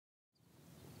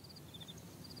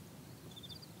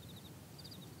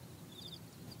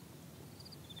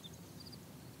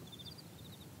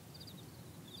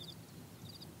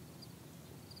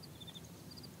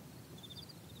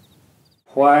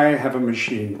Why have a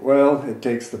machine? Well, it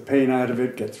takes the pain out of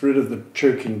it, gets rid of the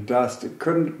choking dust. It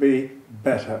couldn't be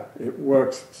better. It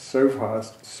works so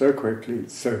fast, so quickly,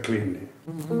 so cleanly.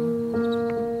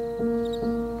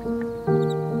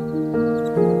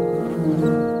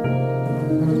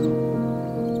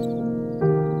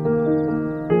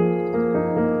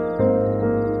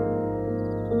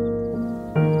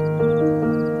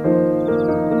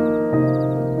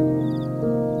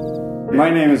 My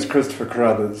name is Christopher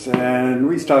Carruthers, and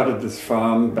we started this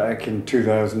farm back in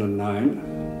 2009.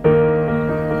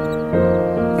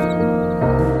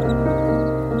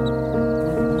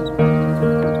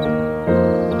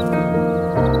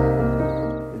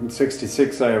 In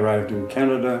 '66 I arrived in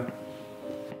Canada,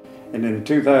 and in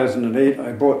 2008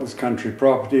 I bought this country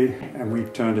property and we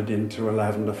turned it into a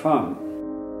lavender farm.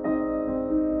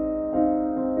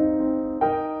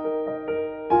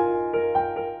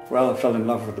 Well, I fell in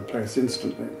love with the place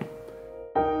instantly.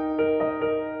 I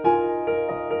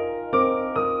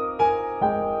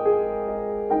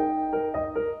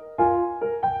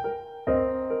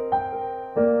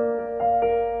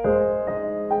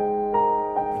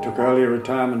took early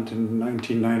retirement in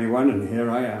 1991 and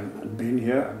here I am. I've been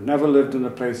here. I've never lived in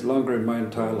a place longer in my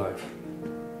entire life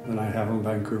than I have on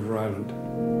Vancouver Island.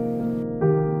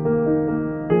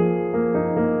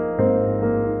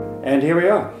 And here we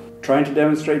are, trying to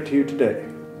demonstrate to you today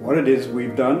what it is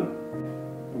we've done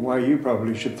and why you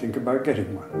probably should think about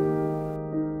getting one.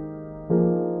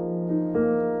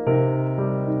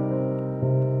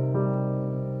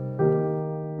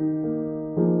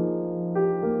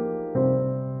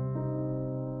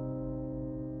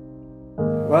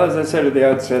 Well, as I said at the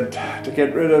outset, to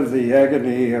get rid of the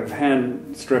agony of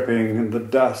hand stripping and the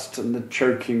dust and the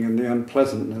choking and the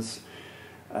unpleasantness,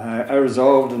 I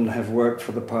resolved and have worked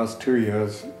for the past 2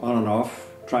 years on and off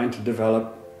trying to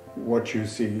develop what you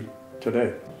see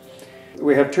today.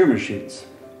 We have two machines.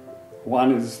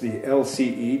 One is the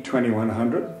LCE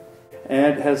 2100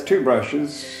 and it has two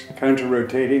brushes,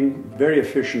 counter-rotating, very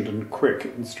efficient and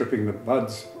quick in stripping the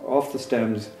buds off the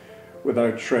stems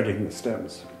without shredding the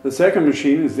stems. The second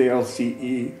machine is the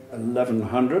LCE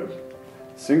 1100,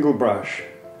 single brush,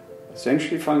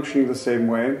 essentially functioning the same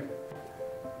way,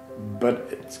 but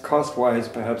it's cost-wise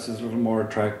perhaps is a little more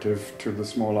attractive to the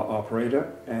smaller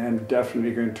operator and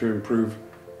definitely going to improve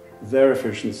their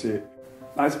efficiency.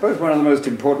 I suppose one of the most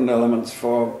important elements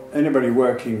for anybody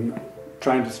working,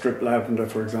 trying to strip lavender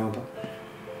for example,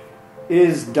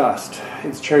 is dust.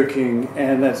 It's choking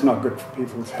and that's not good for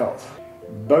people's health.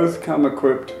 Both come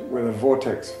equipped with a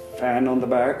vortex fan on the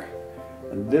back,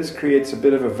 and this creates a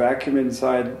bit of a vacuum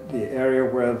inside the area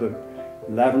where the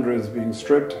lavender is being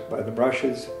stripped by the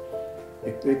brushes.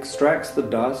 It extracts the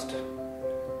dust,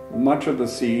 much of the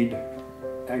seed,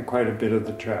 and quite a bit of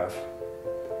the chaff.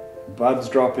 Buds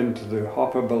drop into the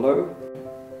hopper below,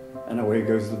 and away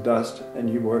goes the dust, and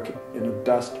you work in a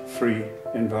dust-free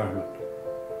environment.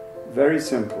 Very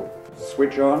simple.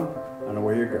 Switch on, and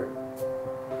away you go.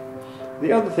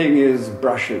 The other thing is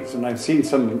brushes, and I've seen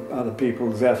some other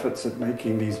people's efforts at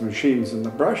making these machines, and the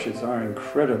brushes are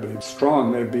incredibly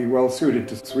strong. They'd be well suited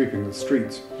to sweeping the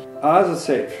streets. Ours are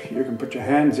safe. You can put your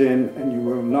hands in and you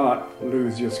will not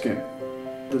lose your skin.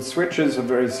 The switches are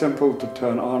very simple to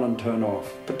turn on and turn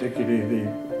off, particularly the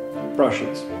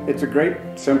brushes. It's a great,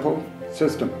 simple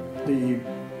system. The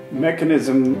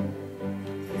mechanism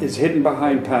is hidden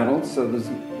behind panels, so there's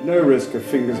no risk of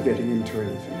fingers getting into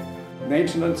anything.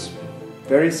 Maintenance,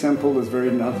 very simple. There's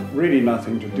really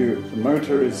nothing to do. The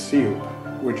motor is sealed,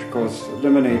 which of course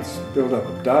eliminates buildup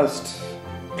of dust,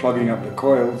 clogging up the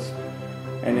coils,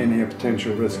 and any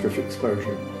potential risk of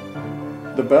explosion.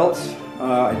 The belts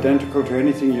are identical to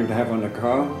anything you'd have on a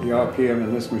car. The RPM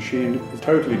in this machine is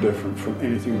totally different from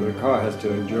anything that a car has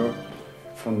to endure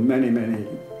for many, many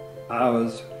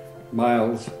hours,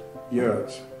 miles,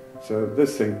 years. So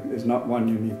this thing is not one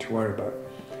you need to worry about.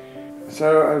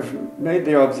 So I've made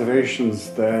the observations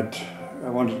that I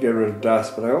wanted to get rid of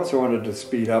dust, but I also wanted to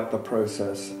speed up the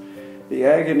process. The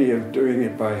agony of doing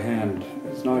it by hand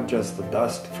is not just the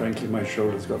dust. Frankly, my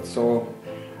shoulders got sore.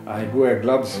 I'd wear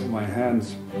gloves for my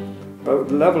hands. But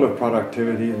the level of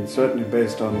productivity, and certainly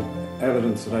based on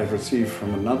evidence that I've received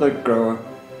from another grower,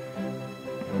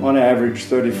 on average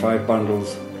 35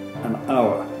 bundles an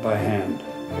hour by hand.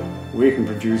 We can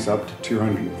produce up to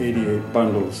 288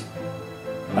 bundles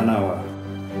an hour.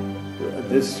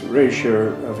 This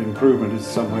ratio of improvement is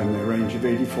somewhere in the range of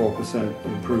 84%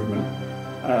 improvement.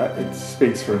 It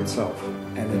speaks for itself,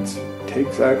 and it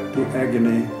takes out the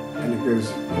agony and it goes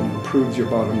and improves your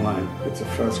bottom line. It's a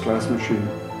first-class machine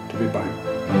to be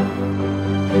buying.